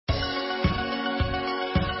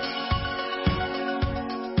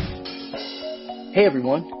Hey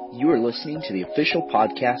everyone, you are listening to the official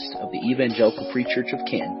podcast of the Evangelical Free Church of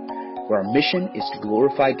Canton, where our mission is to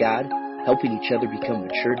glorify God, helping each other become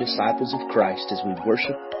mature disciples of Christ as we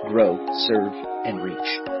worship, grow, serve, and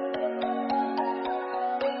reach.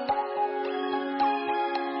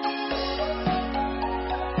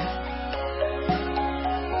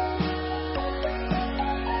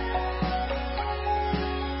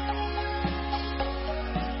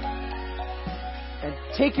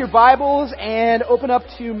 Take your Bibles and open up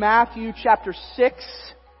to Matthew chapter 6.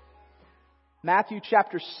 Matthew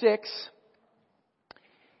chapter 6.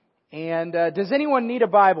 And does anyone need a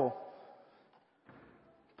Bible?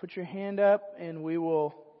 Put your hand up and we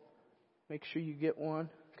will make sure you get one.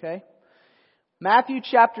 Okay. Matthew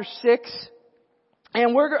chapter 6.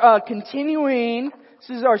 And we're continuing.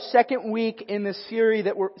 This is our second week in the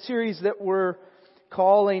series that we're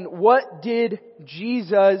calling What Did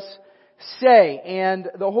Jesus Say? And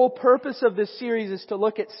the whole purpose of this series is to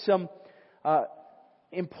look at some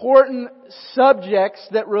important subjects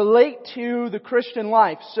that relate to the Christian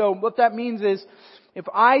life. So what that means is, if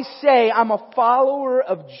I say I'm a follower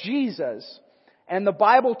of Jesus, and the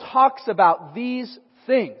Bible talks about these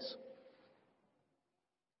things,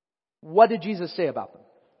 what did Jesus say about them?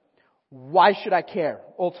 Why should I care,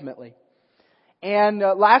 ultimately? And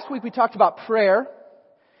last week we talked about prayer.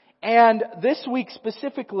 And this week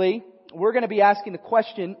specifically, we're going to be asking the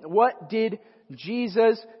question, what did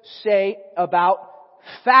Jesus say about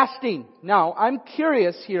fasting? Now, I'm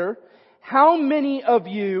curious here, how many of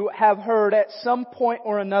you have heard at some point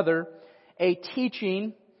or another a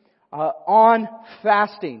teaching on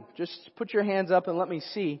fasting? Just put your hands up and let me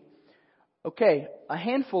see. Okay, a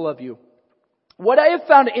handful of you. What I have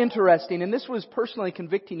found interesting, and this was personally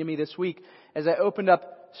convicting to me this week as I opened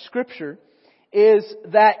up Scripture, is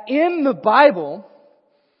that in the Bible,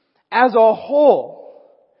 as a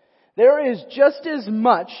whole, there is just as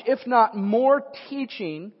much, if not more,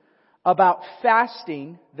 teaching about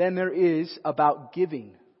fasting than there is about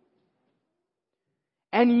giving.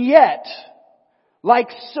 And yet, like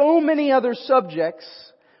so many other subjects,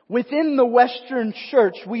 within the Western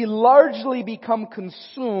church, we largely become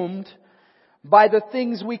consumed by the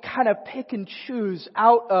things we kind of pick and choose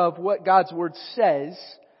out of what God's Word says,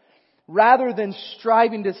 rather than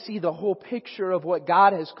striving to see the whole picture of what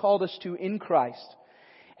God has called us to in Christ.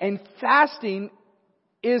 And fasting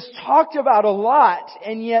is talked about a lot,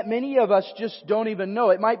 and yet many of us just don't even know.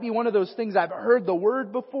 It might be one of those things I've heard the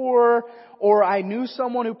word before, or I knew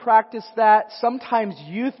someone who practiced that. Sometimes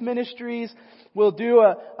youth ministries will do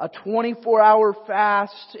a 24-hour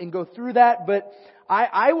fast and go through that. But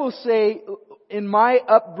I will say, in my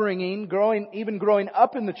upbringing, growing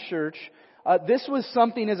up in the church, this was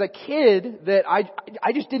something as a kid that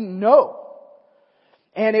I just didn't know.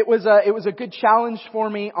 And it was a good challenge for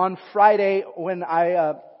me on Friday when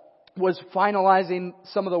I was finalizing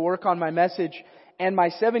some of the work on my message, and my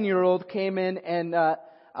 7-year-old came in and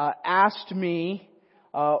asked me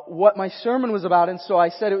what my sermon was about. And so I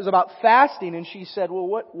said it was about fasting, and she said,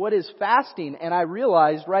 "Well, what is fasting?" And I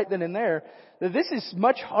realized right then and there that this is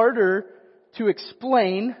much harder to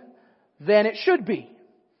explain than it should be.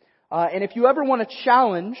 And if you ever want to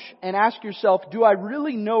challenge and ask yourself, do I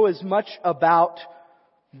really know as much about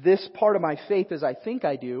this part of my faith as I think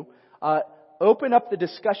I do? Open up the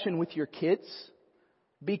discussion with your kids,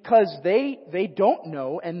 because they don't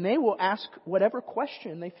know, and they will ask whatever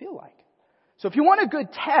question they feel like. So if you want a good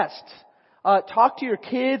test, talk to your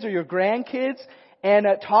kids or your grandkids and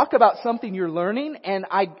talk about something you're learning, and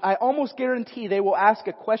I almost guarantee they will ask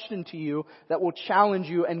a question to you that will challenge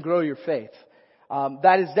you and grow your faith.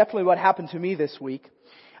 That is definitely what happened to me this week.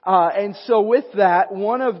 And so with that,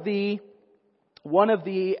 one of the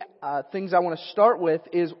things I want to start with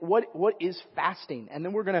is what is fasting? And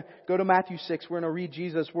then we're going to go to Matthew 6. We're going to read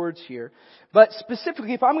Jesus' words here. But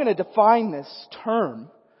specifically, if I'm going to define this term,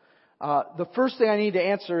 the first thing I need to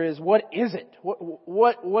answer is, what is it?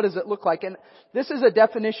 What does it look like? And this is a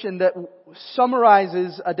definition that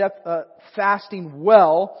summarizes fasting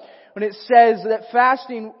well, when it says that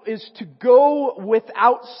fasting is to go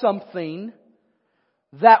without something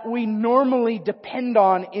that we normally depend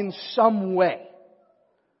on in some way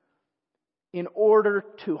in order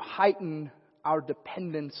to heighten our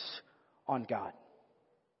dependence on God.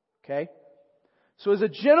 Okay? So as a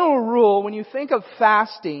general rule, when you think of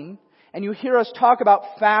fasting and you hear us talk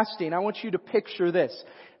about fasting, I want you to picture this.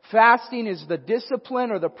 Fasting is the discipline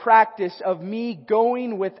or the practice of me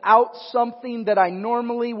going without something that I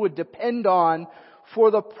normally would depend on for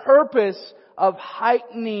the purpose of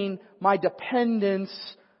heightening my dependence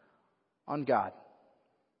on God.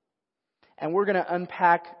 And we're going to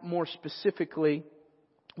unpack more specifically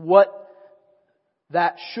what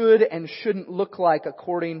that should and shouldn't look like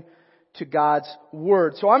according to God's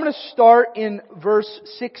Word. So I'm going to start in verse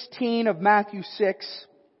 16 of Matthew 6.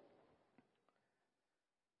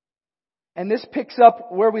 And this picks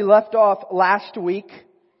up where we left off last week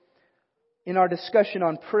in our discussion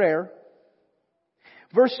on prayer.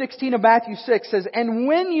 Verse 16 of Matthew 6 says, "And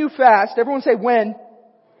when you fast," everyone say when.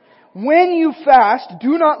 "When you fast,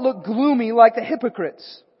 do not look gloomy like the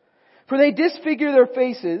hypocrites, for they disfigure their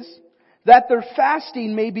faces, that their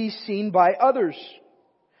fasting may be seen by others.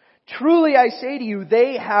 Truly I say to you,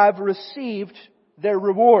 they have received their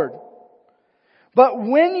reward. But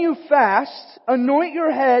when you fast, anoint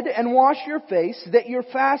your head and wash your face, that your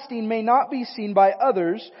fasting may not be seen by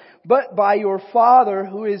others, but by your Father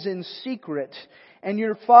who is in secret. And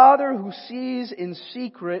your Father who sees in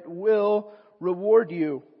secret will reward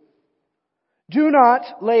you. Do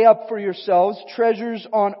not lay up for yourselves treasures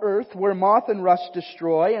on earth where moth and rust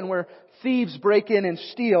destroy and where thieves break in and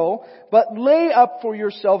steal, but lay up for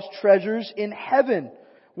yourselves treasures in heaven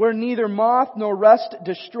where neither moth nor rust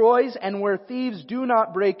destroys and where thieves do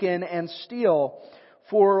not break in and steal.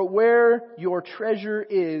 For where your treasure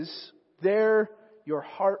is, there your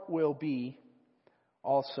heart will be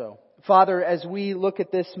also." Father, as we look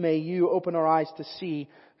at this, may you open our eyes to see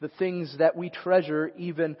the things that we treasure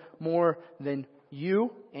even more than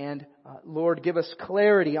you. And Lord, give us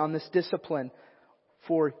clarity on this discipline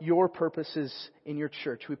for your purposes in your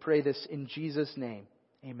church. We pray this in Jesus' name.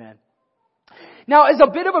 Amen. Now, as a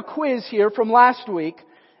bit of a quiz here from last week,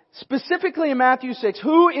 specifically in Matthew 6,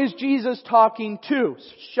 who is Jesus talking to?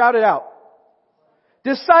 Shout it out.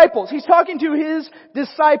 Disciples. He's talking to His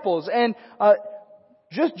disciples. And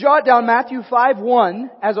just jot down Matthew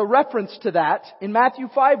 5:1 as a reference to that. In Matthew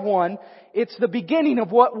 5:1, it's the beginning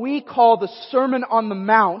of what we call the Sermon on the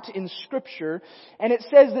Mount in Scripture. And it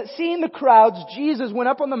says that seeing the crowds, Jesus went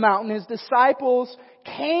up on the mountain. His disciples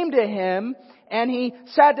came to Him and He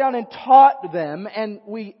sat down and taught them. And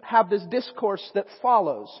we have this discourse that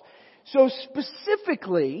follows. So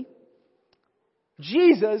specifically,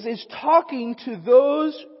 Jesus is talking to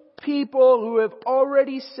those people who have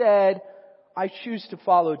already said, "I choose to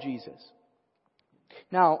follow Jesus."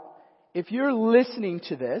 Now, if you're listening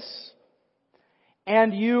to this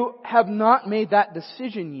and you have not made that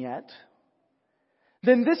decision yet,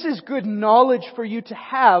 then this is good knowledge for you to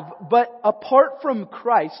have. But apart from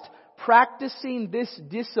Christ, practicing this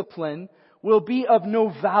discipline will be of no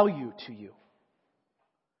value to you.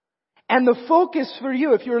 And the focus for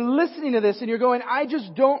you, if you're listening to this and you're going, "I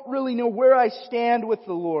just don't really know where I stand with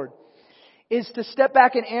the Lord," is to step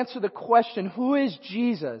back and answer the question, who is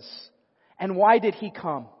Jesus and why did He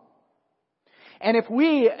come? And if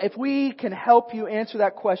we can help you answer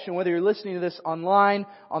that question, whether you're listening to this online,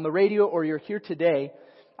 on the radio, or you're here today,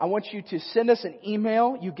 I want you to send us an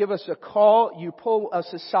email, you give us a call, you pull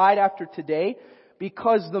us aside after today,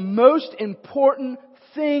 because the most important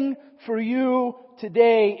thing for you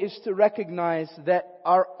today is to recognize that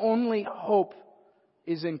our only hope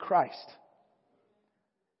is in Christ.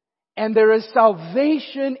 And there is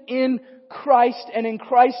salvation in Christ and in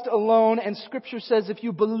Christ alone. And Scripture says if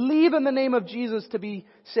you believe in the name of Jesus to be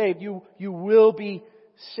saved, you will be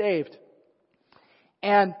saved.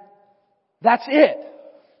 And that's it.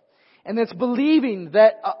 And it's believing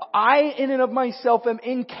that I in and of myself am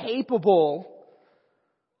incapable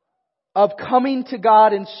of coming to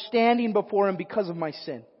God and standing before Him because of my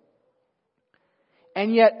sin.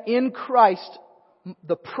 And yet in Christ,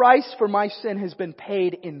 the price for my sin has been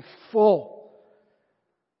paid in full,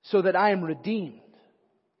 so that I am redeemed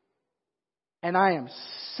and I am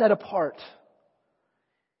set apart.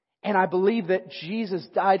 And I believe that Jesus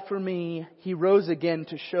died for me. He rose again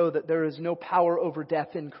to show that there is no power over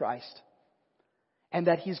death in Christ, and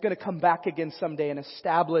that He's going to come back again someday and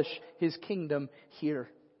establish His kingdom here.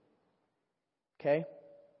 Okay?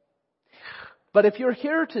 But if you're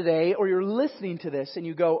here today or you're listening to this and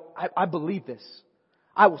you go, I believe this.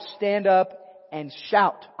 I will stand up and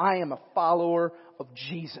shout, I am a follower of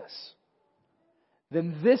Jesus.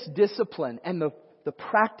 Then this discipline and the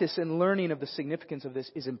practice and learning of the significance of this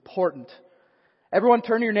is important. Everyone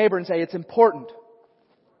turn to your neighbor and say, it's important.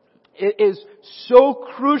 It is so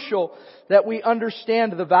crucial that we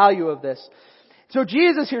understand the value of this. So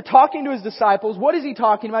Jesus here talking to His disciples, what is He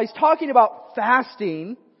talking about? He's talking about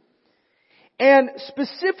fasting. And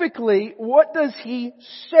specifically, what does He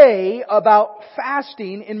say about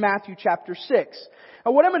fasting in Matthew chapter 6?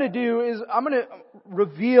 Now what I'm going to do is I'm going to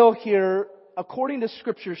reveal here, according to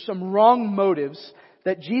Scripture, some wrong motives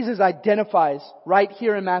that Jesus identifies right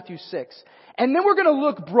here in Matthew 6. And then we're going to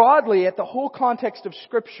look broadly at the whole context of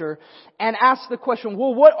Scripture and ask the question,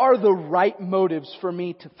 well, what are the right motives for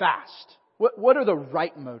me to fast? What are the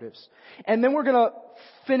right motives? And then we're going to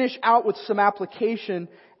finish out with some application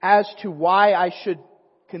as to why I should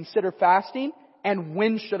consider fasting and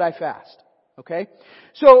when should I fast. Okay?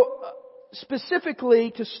 So,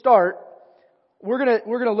 specifically to start, we're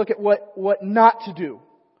gonna look at what not to do.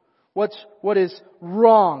 What is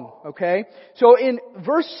wrong, okay? So in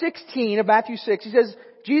verse 16 of Matthew 6,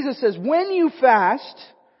 Jesus says, when you fast,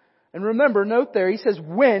 and remember, note there, he says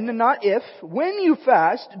when, not if, when you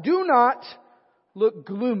fast, do not look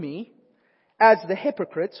gloomy as the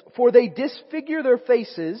hypocrites, for they disfigure their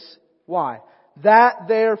faces. Why? That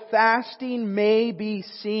their fasting may be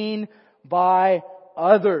seen by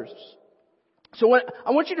others. So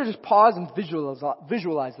I want you to just pause and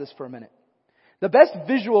visualize this for a minute. The best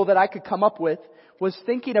visual that I could come up with was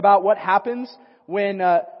thinking about what happens when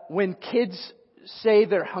kids say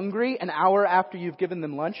they're hungry an hour after you've given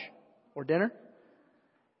them lunch or dinner.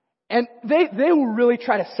 And they will really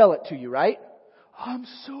try to sell it to you, right? I'm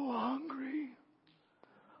so hungry.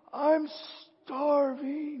 I'm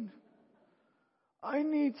starving. I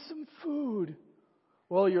need some food.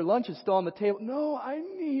 Well, your lunch is still on the table. No, I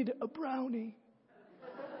need a brownie.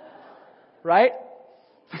 Right?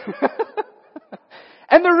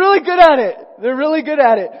 And they're really good at it. They're really good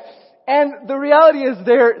at it. And the reality is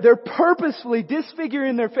they're purposefully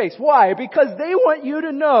disfiguring their face. Why? Because they want you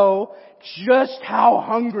to know just how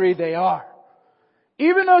hungry they are.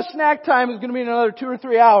 Even though snack time is going to be in another 2 or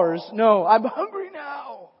 3 hours, no, I'm hungry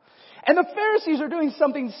now. And the Pharisees are doing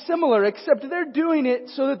something similar, except they're doing it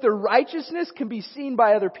so that their righteousness can be seen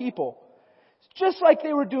by other people. Just like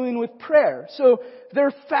they were doing with prayer. So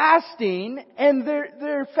they're fasting, and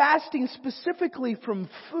they're fasting specifically from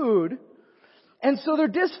food. And so they're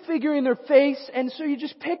disfiguring their face, and so you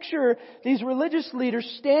just picture these religious leaders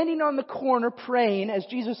standing on the corner praying, as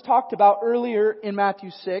Jesus talked about earlier in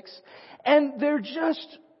Matthew 6. And they're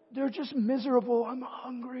just miserable. I'm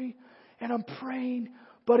hungry, and I'm praying,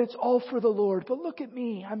 but it's all for the Lord. But look at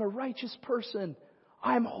me. I'm a righteous person.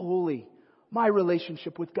 I'm holy. My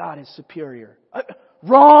relationship with God is superior.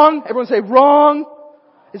 Wrong. Everyone say wrong.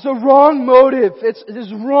 It's a wrong motive. It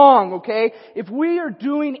is wrong, okay? If we are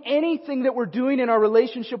doing anything that we're doing in our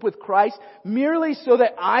relationship with Christ merely so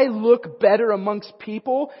that I look better amongst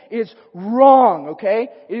people, it's wrong, okay?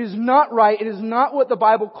 It is not right. It is not what the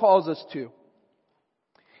Bible calls us to.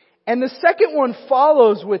 And the second one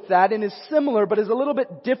follows with that and is similar but is a little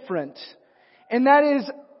bit different. And that is,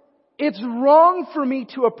 it's wrong for me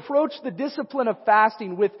to approach the discipline of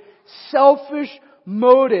fasting with selfish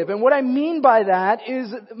motive. And what I mean by that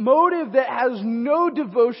is motive that has no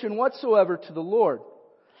devotion whatsoever to the Lord.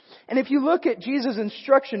 And if you look at Jesus'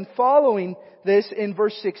 instruction following this in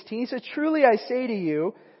verse 16, he says, truly I say to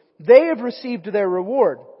you, they have received their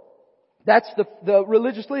reward. That's the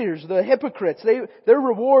religious leaders, the hypocrites. Their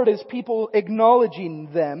reward is people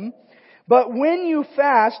acknowledging them. But when you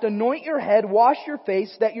fast, anoint your head, wash your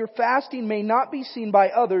face, that your fasting may not be seen by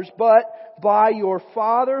others, but by your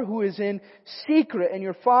Father who is in secret. And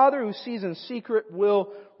your Father who sees in secret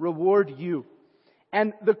will reward you.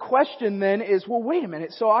 And the question then is, well, wait a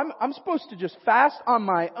minute. So I'm supposed to just fast on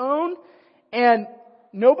my own and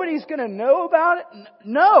nobody's going to know about it?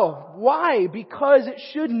 No. Why? Because it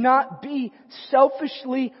should not be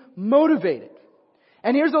selfishly motivated.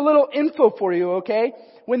 And here's a little info for you, okay?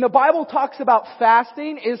 When the Bible talks about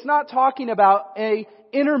fasting, it's not talking about a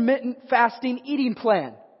intermittent fasting eating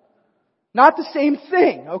plan. Not the same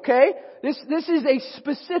thing, okay? This is a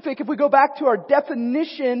specific, if we go back to our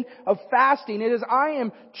definition of fasting, it is I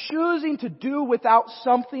am choosing to do without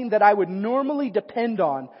something that I would normally depend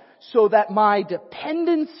on so that my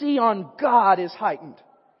dependency on God is heightened.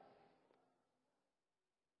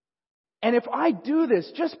 And if I do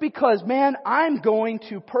this just because, man, I'm going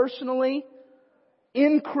to personally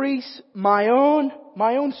increase my own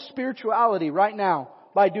spirituality right now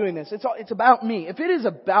by doing this. It's about me. If it is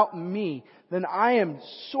about me, then I am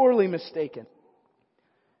sorely mistaken.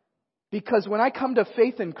 Because when I come to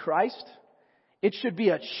faith in Christ, it should be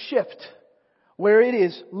a shift where it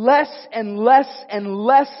is less and less and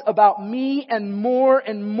less about me and more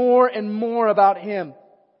and more and more about Him.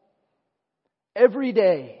 Every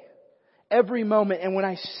day, every moment. And when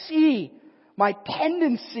I see my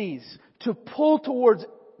tendencies to pull towards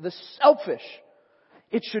the selfish,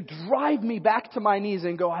 it should drive me back to my knees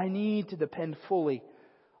and go, I need to depend fully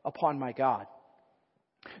upon my God.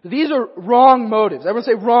 These are wrong motives. Everyone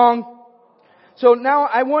say wrong. So now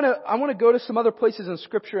I want to go to some other places in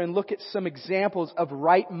Scripture and look at some examples of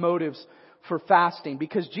right motives for fasting.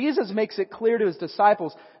 Because Jesus makes it clear to His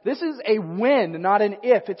disciples, this is a when, not an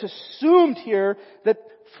if. It's assumed here that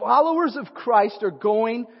followers of Christ are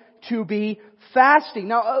going to be fasting.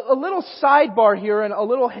 Now, a little sidebar here and a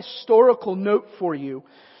little historical note for you.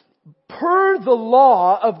 Per the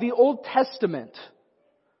law of the Old Testament,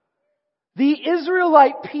 the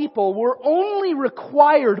Israelite people were only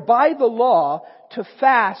required by the law to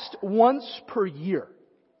fast once per year.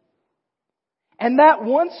 And that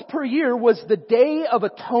once per year was the Day of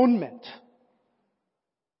Atonement.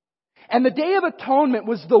 And the Day of Atonement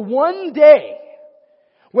was the one day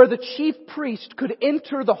where the chief priest could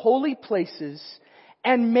enter the holy places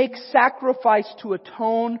and make sacrifice to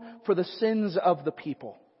atone for the sins of the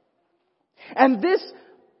people. And this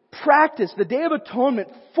practice, the Day of Atonement,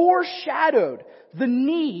 foreshadowed the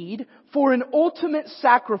need for an ultimate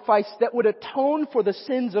sacrifice that would atone for the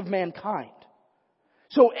sins of mankind.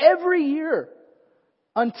 So every year,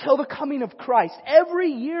 until the coming of Christ,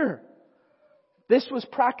 every year, this was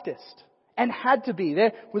practiced and had to be.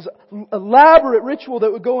 There was an elaborate ritual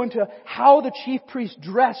that would go into how the chief priest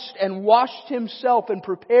dressed and washed himself and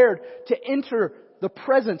prepared to enter the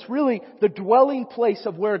presence, really the dwelling place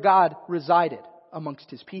of where God resided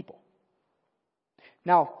amongst His people.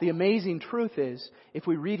 Now, the amazing truth is, if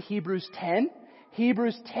we read Hebrews 10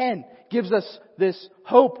 gives us this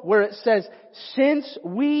hope where it says, since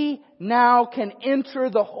we now can enter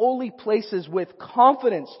the holy places with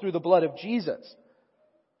confidence through the blood of Jesus,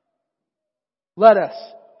 let us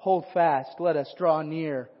hold fast, let us draw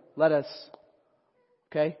near, let us,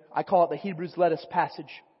 I call it the Hebrews let us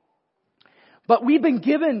passage. But we've been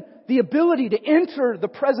given the ability to enter the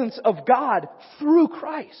presence of God through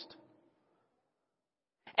Christ.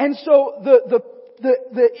 And so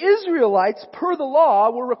the Israelites, per the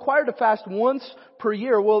law, were required to fast once per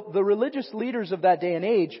year. Well, the religious leaders of that day and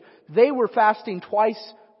age, they were fasting twice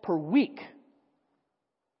per week.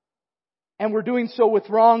 And we're doing so with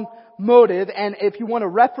wrong motive. And if you want a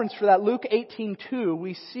reference for that, Luke 18:2,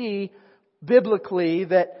 we see biblically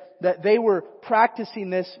that they were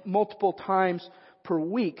practicing this multiple times per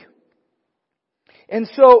week. And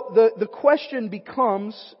so the question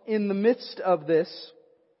becomes, in the midst of this,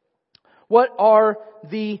 what are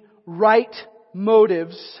the right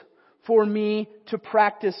motives for me to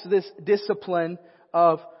practice this discipline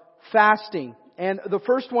of fasting? And the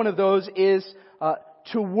first one of those is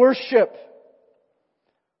to worship.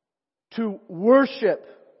 To worship.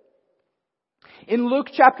 In Luke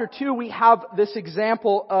chapter 2, we have this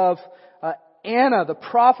example of Anna, the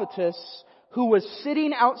prophetess, who was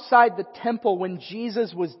sitting outside the temple when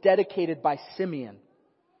Jesus was dedicated by Simeon.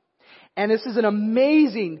 And this is an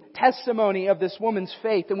amazing testimony of this woman's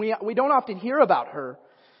faith. And we don't often hear about her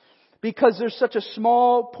because there's such a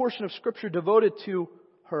small portion of Scripture devoted to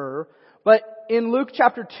her. But in Luke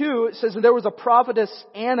chapter 2, it says that there was a prophetess,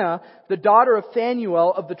 Anna, the daughter of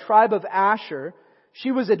Phanuel of the tribe of Asher.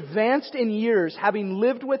 She was advanced in years, having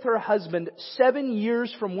lived with her husband 7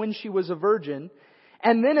 years from when she was a virgin.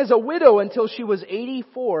 And then as a widow until she was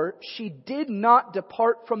 84, she did not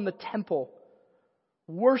depart from the temple,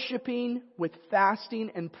 worshiping with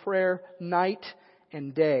fasting and prayer night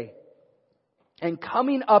and day. And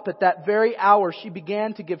coming up at that very hour, she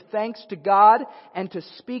began to give thanks to God and to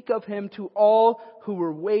speak of Him to all who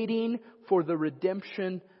were waiting for the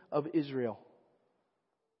redemption of Israel.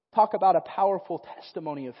 Talk about a powerful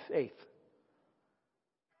testimony of faith.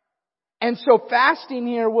 And so fasting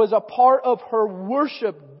here was a part of her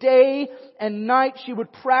worship. Day and night she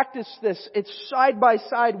would practice this. It's side by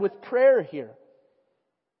side with prayer here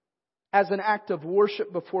as an act of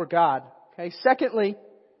worship before God. Secondly,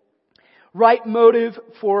 right motive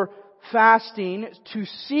for fasting is to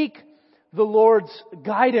seek the Lord's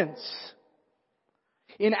guidance.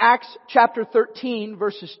 In Acts chapter 13,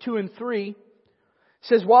 verses 2 and 3, it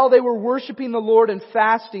says, while they were worshiping the Lord and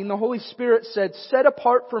fasting, the Holy Spirit said, set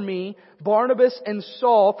apart for me Barnabas and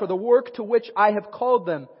Saul for the work to which I have called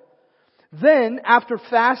them. Then, after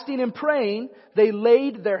fasting and praying, they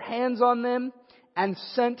laid their hands on them and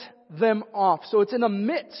sent them off. So it's in the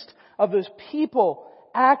midst of those people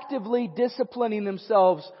actively disciplining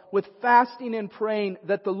themselves with fasting and praying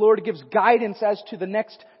that the Lord gives guidance as to the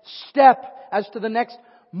next step, as to the next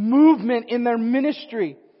movement in their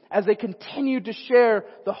ministry, as they continue to share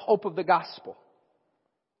the hope of the gospel.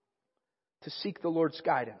 To seek the Lord's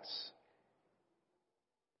guidance.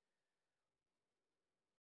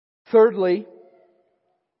 Thirdly,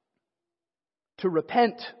 to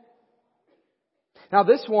repent. Now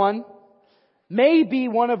this one may be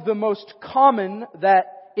one of the most common that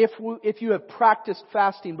if you have practiced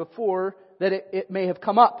fasting before, that it may have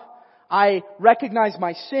come up. I recognize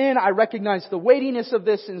my sin, I recognize the weightiness of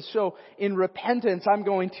this, and so in repentance I'm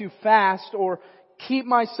going to fast or keep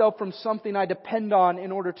myself from something I depend on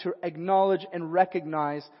in order to acknowledge and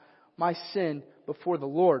recognize my sin before the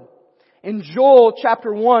Lord. In Joel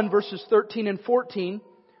chapter 1 verses 13 and 14,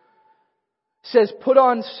 says, "Put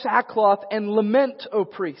on sackcloth and lament, O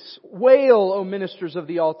priests. Wail, O ministers of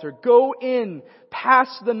the altar. Go in,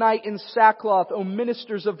 pass the night in sackcloth, O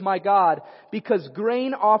ministers of my God, because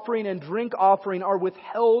grain offering and drink offering are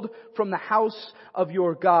withheld from the house of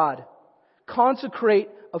your God. Consecrate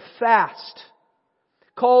a fast.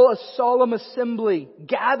 Call a solemn assembly.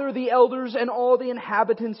 Gather the elders and all the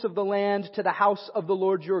inhabitants of the land to the house of the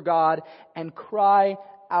Lord your God, and cry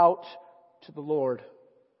out to the Lord."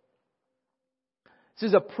 This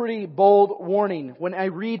is a pretty bold warning. When I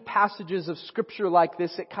read passages of Scripture like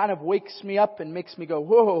this, it kind of wakes me up and makes me go,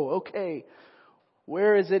 whoa, okay,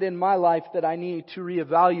 where is it in my life that I need to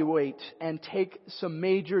reevaluate and take some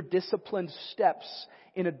major disciplined steps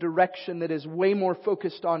in a direction that is way more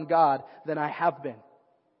focused on God than I have been?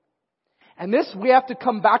 And this we have to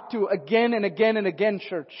come back to again and again and again,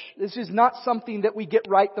 church. This is not something that we get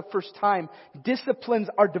right the first time. Disciplines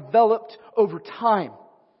are developed over time.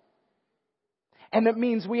 And it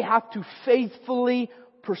means we have to faithfully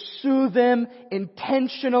pursue them,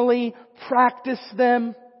 intentionally practice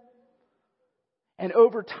them. And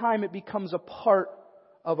over time it becomes a part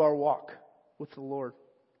of our walk with the Lord.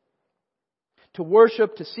 To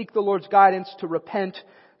worship, to seek the Lord's guidance, to repent.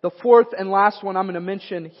 The fourth and last one I'm going to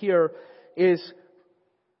mention here is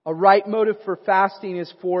a right motive for fasting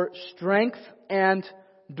is for strength and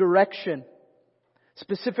direction.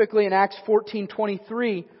 Specifically in Acts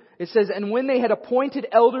 14:23, it says, "And when they had appointed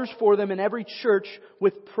elders for them in every church,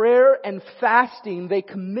 with prayer and fasting, they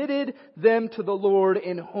committed them to the Lord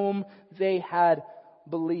in whom they had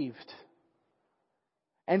believed."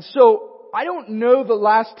 And so, I don't know the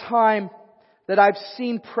last time that I've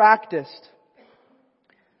seen practiced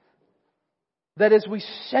that as we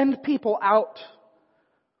send people out,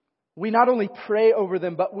 we not only pray over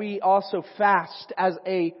them, but we also fast as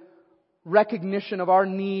a recognition of our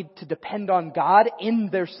need to depend on God in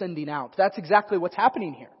their sending out. That's exactly what's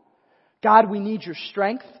happening here. God, we need your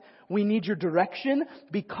strength. We need your direction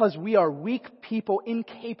because we are weak people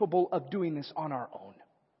incapable of doing this on our own.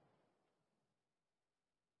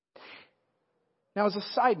 Now, as a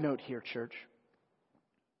side note here, church,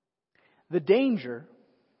 the danger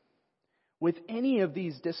with any of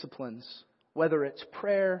these disciplines, whether it's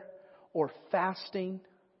prayer or fasting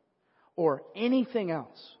or anything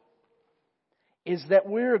else, is that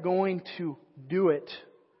we're going to do it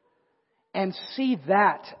and see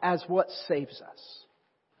that as what saves us.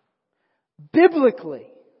 Biblically,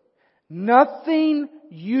 nothing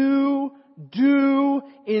you do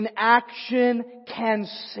in action can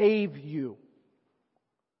save you.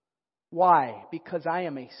 Why? Because I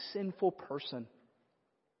am a sinful person.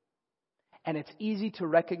 And it's easy to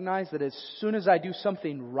recognize that as soon as I do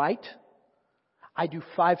something right, I do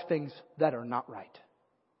 5 things that are not right.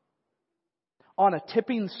 On a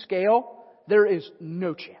tipping scale, there is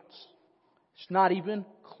no chance. It's not even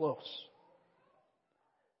close.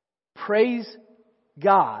 Praise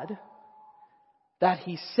God that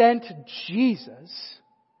He sent Jesus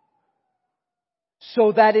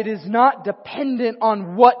so that it is not dependent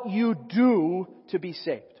on what you do to be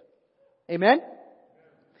saved. Amen?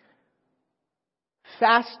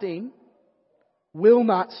 Fasting will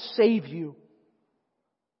not save you,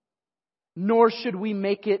 nor should we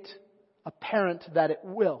make it apparent that it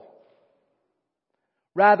will.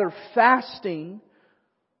 Rather, fasting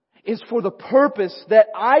is for the purpose that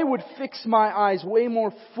I would fix my eyes way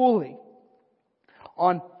more fully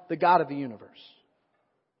on the God of the universe.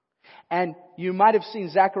 And you might have seen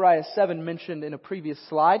Zechariah 7 mentioned in a previous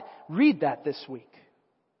slide. Read that this week.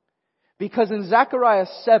 Because in Zechariah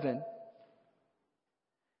 7,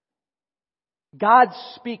 God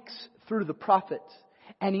speaks through the prophet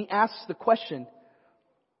and He asks the question,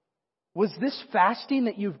 was this fasting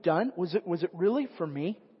that you've done, was it really for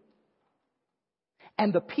me?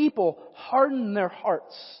 And the people hardened their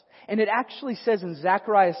hearts. And it actually says in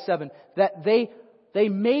Zechariah 7 that they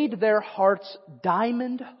made their hearts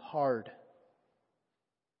diamond hard.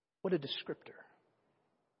 What a descriptor.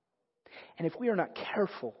 And if we are not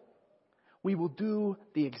careful, we will do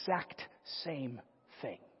the exact same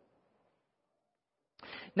thing.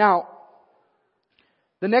 Now,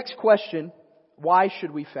 the next question, why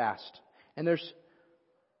should we fast? And there's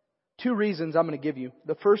 2 reasons I'm going to give you.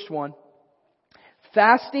 The first one,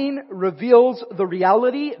 fasting reveals the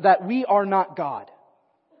reality that we are not God.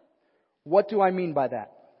 What do I mean by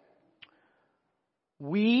that?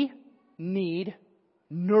 We need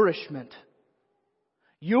nourishment.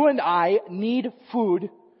 You and I need food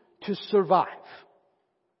to survive.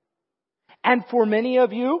 And for many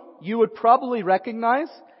of you, you would probably recognize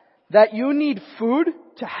that you need food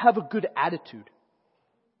to have a good attitude.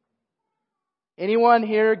 Anyone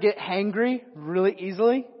here get hangry really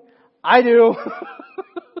easily? I do.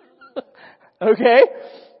 Okay?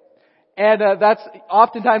 And that's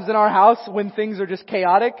oftentimes in our house when things are just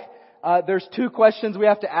chaotic. There's two questions we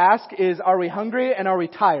have to ask is, are we hungry and are we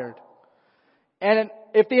tired? And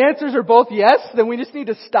if the answers are both yes, then we just need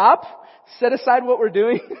to stop, set aside what we're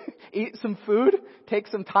doing, eat some food, take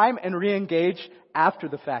some time, and re-engage after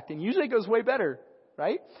the fact. And usually it goes way better,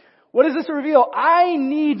 right? What does this reveal? I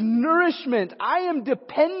need nourishment. I am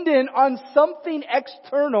dependent on something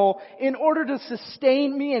external in order to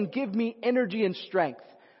sustain me and give me energy and strength.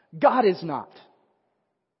 God is not.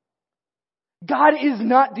 God is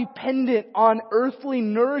not dependent on earthly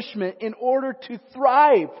nourishment in order to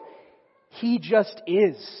thrive. He just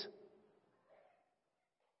is.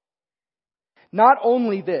 Not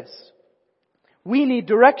only this, we need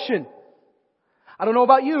direction. I don't know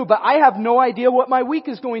about you, but I have no idea what my week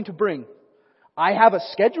is going to bring. I have a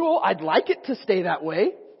schedule. I'd like it to stay that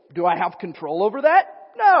way. Do I have control over that?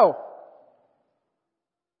 No.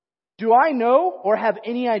 Do I know or have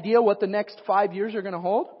any idea what the next 5 years are going to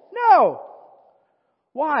hold? No.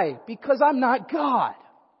 Why? Because I'm not God.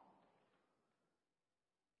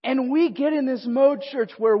 And we get in this mode,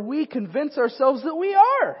 church, where we convince ourselves that we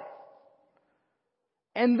are.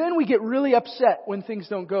 And then we get really upset when things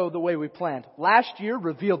don't go the way we planned. Last year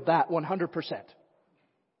revealed that 100%.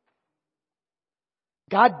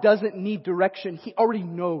 God doesn't need direction. He already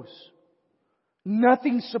knows.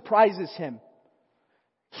 Nothing surprises Him.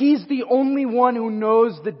 He's the only one who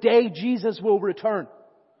knows the day Jesus will return.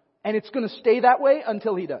 And it's going to stay that way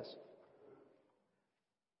until He does.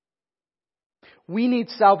 We need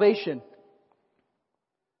salvation.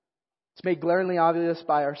 It's made glaringly obvious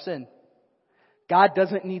by our sin. God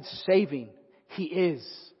doesn't need saving. He is.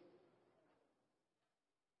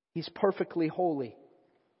 He's perfectly holy.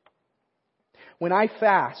 When I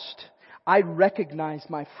fast, I recognize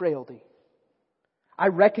my frailty. I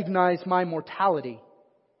recognize my mortality.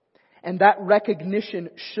 And that recognition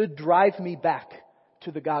should drive me back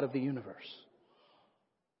to the God of the universe.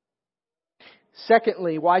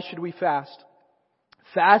 Secondly, why should we fast?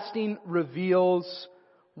 Fasting reveals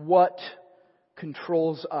what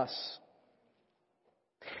controls us.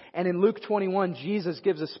 And in Luke 21, Jesus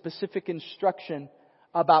gives a specific instruction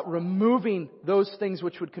about removing those things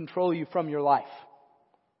which would control you from your life.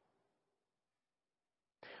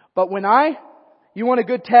 But you want a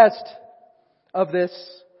good test of this,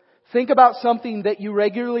 think about something that you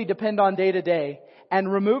regularly depend on day to day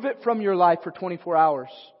and remove it from your life for 24 hours.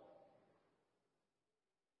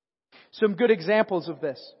 Some good examples of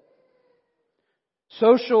this.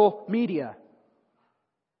 Social media.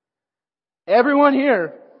 Everyone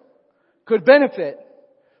here could benefit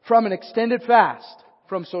from an extended fast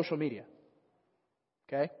from social media.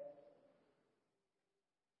 Okay?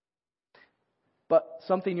 But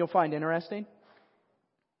something you'll find interesting,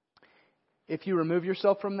 if you remove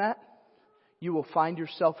yourself from that, you will find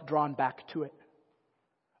yourself drawn back to it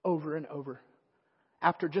over and over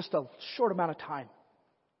after just a short amount of time.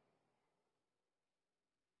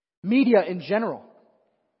 Media in general.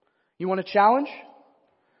 You want a challenge?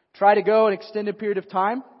 Try to go an extended period of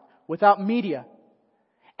time without media.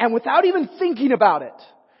 And without even thinking about it,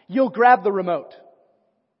 you'll grab the remote.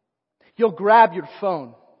 You'll grab your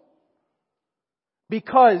phone.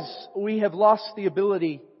 Because we have lost the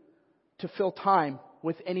ability to fill time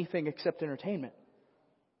with anything except entertainment.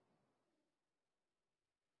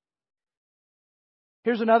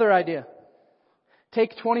 Here's another idea.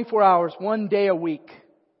 Take 24 hours, one day a week,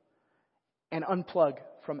 and unplug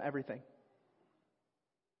from everything.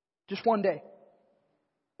 Just one day.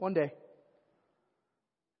 One day.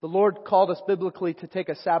 The Lord called us biblically to take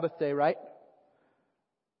a Sabbath day, right?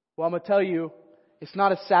 Well, I'm going to tell you, it's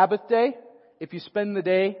not a Sabbath day if you spend the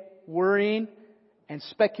day worrying and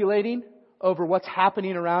speculating over what's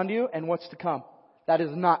happening around you and what's to come. That is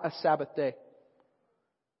not a Sabbath day.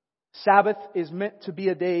 Sabbath is meant to be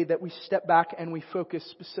a day that we step back and we focus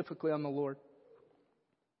specifically on the Lord.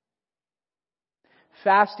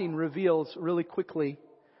 Fasting reveals really quickly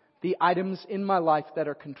the items in my life that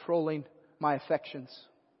are controlling my affections.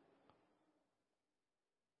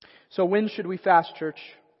 So when should we fast, church?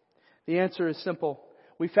 The answer is simple.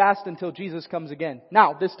 We fast until Jesus comes again.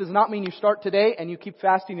 Now, this does not mean you start today and you keep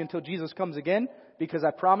fasting until Jesus comes again, because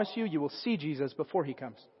I promise you, you will see Jesus before He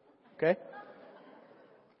comes. Okay?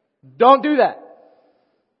 Don't do that.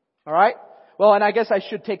 Alright? Well, and I guess I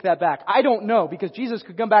should take that back. I don't know, because Jesus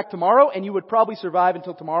could come back tomorrow and you would probably survive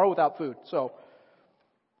until tomorrow without food. So,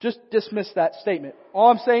 just dismiss that statement.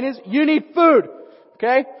 All I'm saying is, you need food.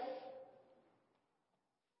 Okay?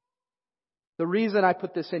 The reason I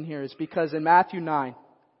put this in here is because in Matthew 9,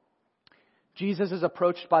 Jesus is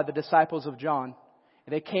approached by the disciples of John.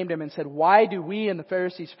 And they came to him and said, "Why do we and the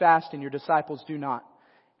Pharisees fast and your disciples do not?"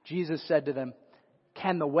 Jesus said to them,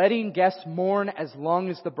 "Can the wedding guests mourn as long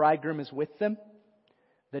as the bridegroom is with them?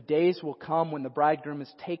 The days will come when the bridegroom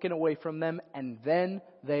is taken away from them, and then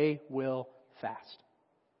they will fast."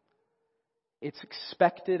 It's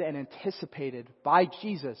expected and anticipated by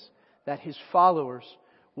Jesus that His followers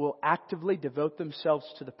will actively devote themselves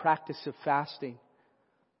to the practice of fasting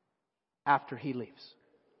after He leaves.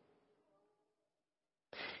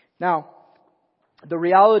 Now, the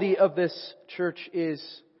reality of this, church, is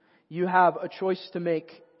you have a choice to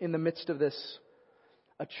make in the midst of this.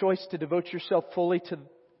 A choice to devote yourself fully to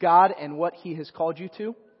God and what He has called you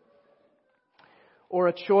to. Or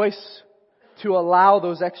a choice to allow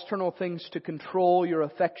those external things to control your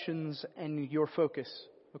affections and your focus.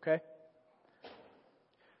 Okay?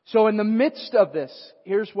 So in the midst of this,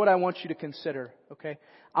 here's what I want you to consider. Okay?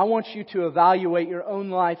 I want you to evaluate your own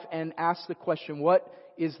life and ask the question, what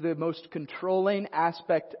is the most controlling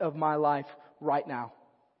aspect of my life right now?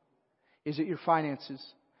 Is it your finances?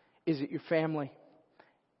 Is it your family?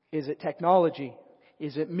 Is it technology?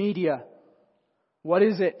 Is it media? What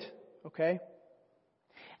is it? Okay?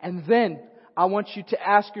 And then I want you to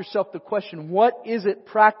ask yourself the question, what is it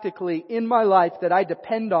practically in my life that I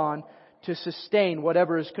depend on to sustain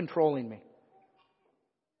whatever is controlling me?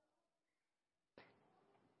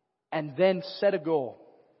 And then set a goal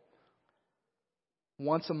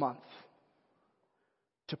once a month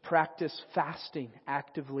to practice fasting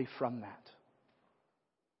actively from that.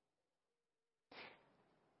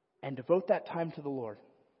 And devote that time to the Lord.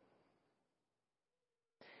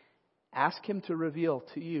 Ask Him to reveal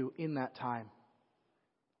to you in that time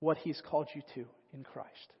what He's called you to in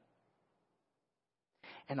Christ.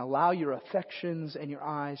 And allow your affections and your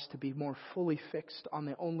eyes to be more fully fixed on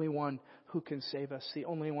the only one who can save us, the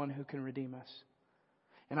only one who can redeem us.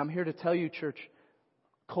 And I'm here to tell you, church,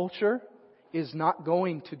 culture is not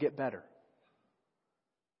going to get better.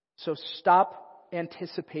 So stop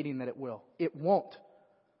anticipating that it will. It won't.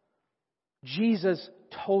 Jesus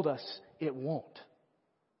told us it won't.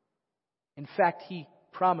 In fact, He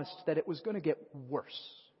promised that it was going to get worse.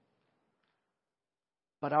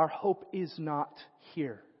 But our hope is not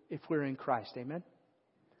here if we're in Christ. Amen?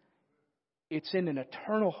 It's in an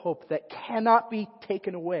eternal hope that cannot be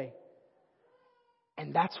taken away.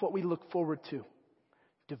 And that's what we look forward to.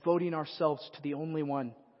 Devoting ourselves to the only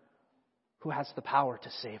one who has the power to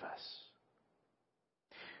save us.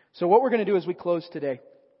 So what we're going to do as we close today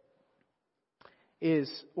is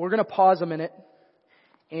we're going to pause a minute.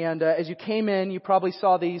 And as you came in, you probably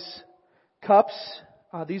saw these cups.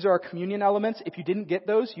 These are our communion elements. If you didn't get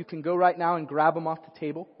those, you can go right now and grab them off the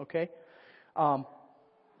table. Okay?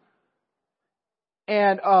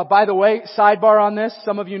 And by the way, sidebar on this,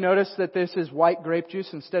 some of you noticed that this is white grape juice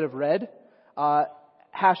instead of red.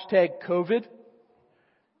 Hashtag COVID.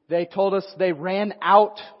 They told us they ran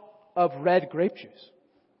out of red grape juice.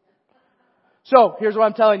 So here's what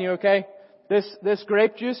I'm telling you, okay? This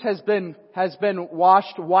grape juice has been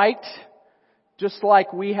washed white, just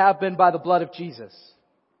like we have been by the blood of Jesus.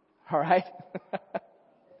 All right?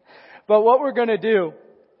 But what we're going to do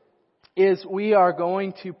is we are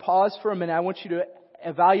going to pause for a minute. I want you to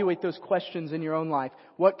evaluate those questions in your own life.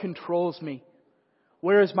 What controls me?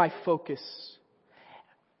 Where is my focus?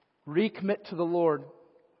 Recommit to the Lord.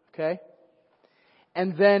 Okay?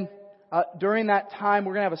 And then during that time,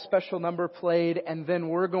 we're going to have a special number played, and then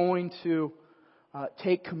we're going to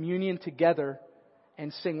take communion together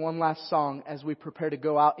and sing one last song as we prepare to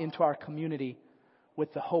go out into our community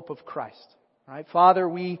with the hope of Christ. All right? Father,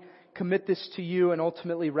 we commit this to You and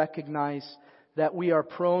ultimately recognize that we are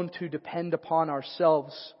prone to depend upon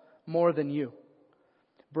ourselves more than You.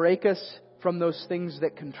 Break us from those things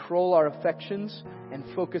that control our affections and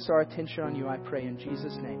focus our attention on You, I pray in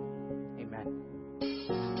Jesus' name.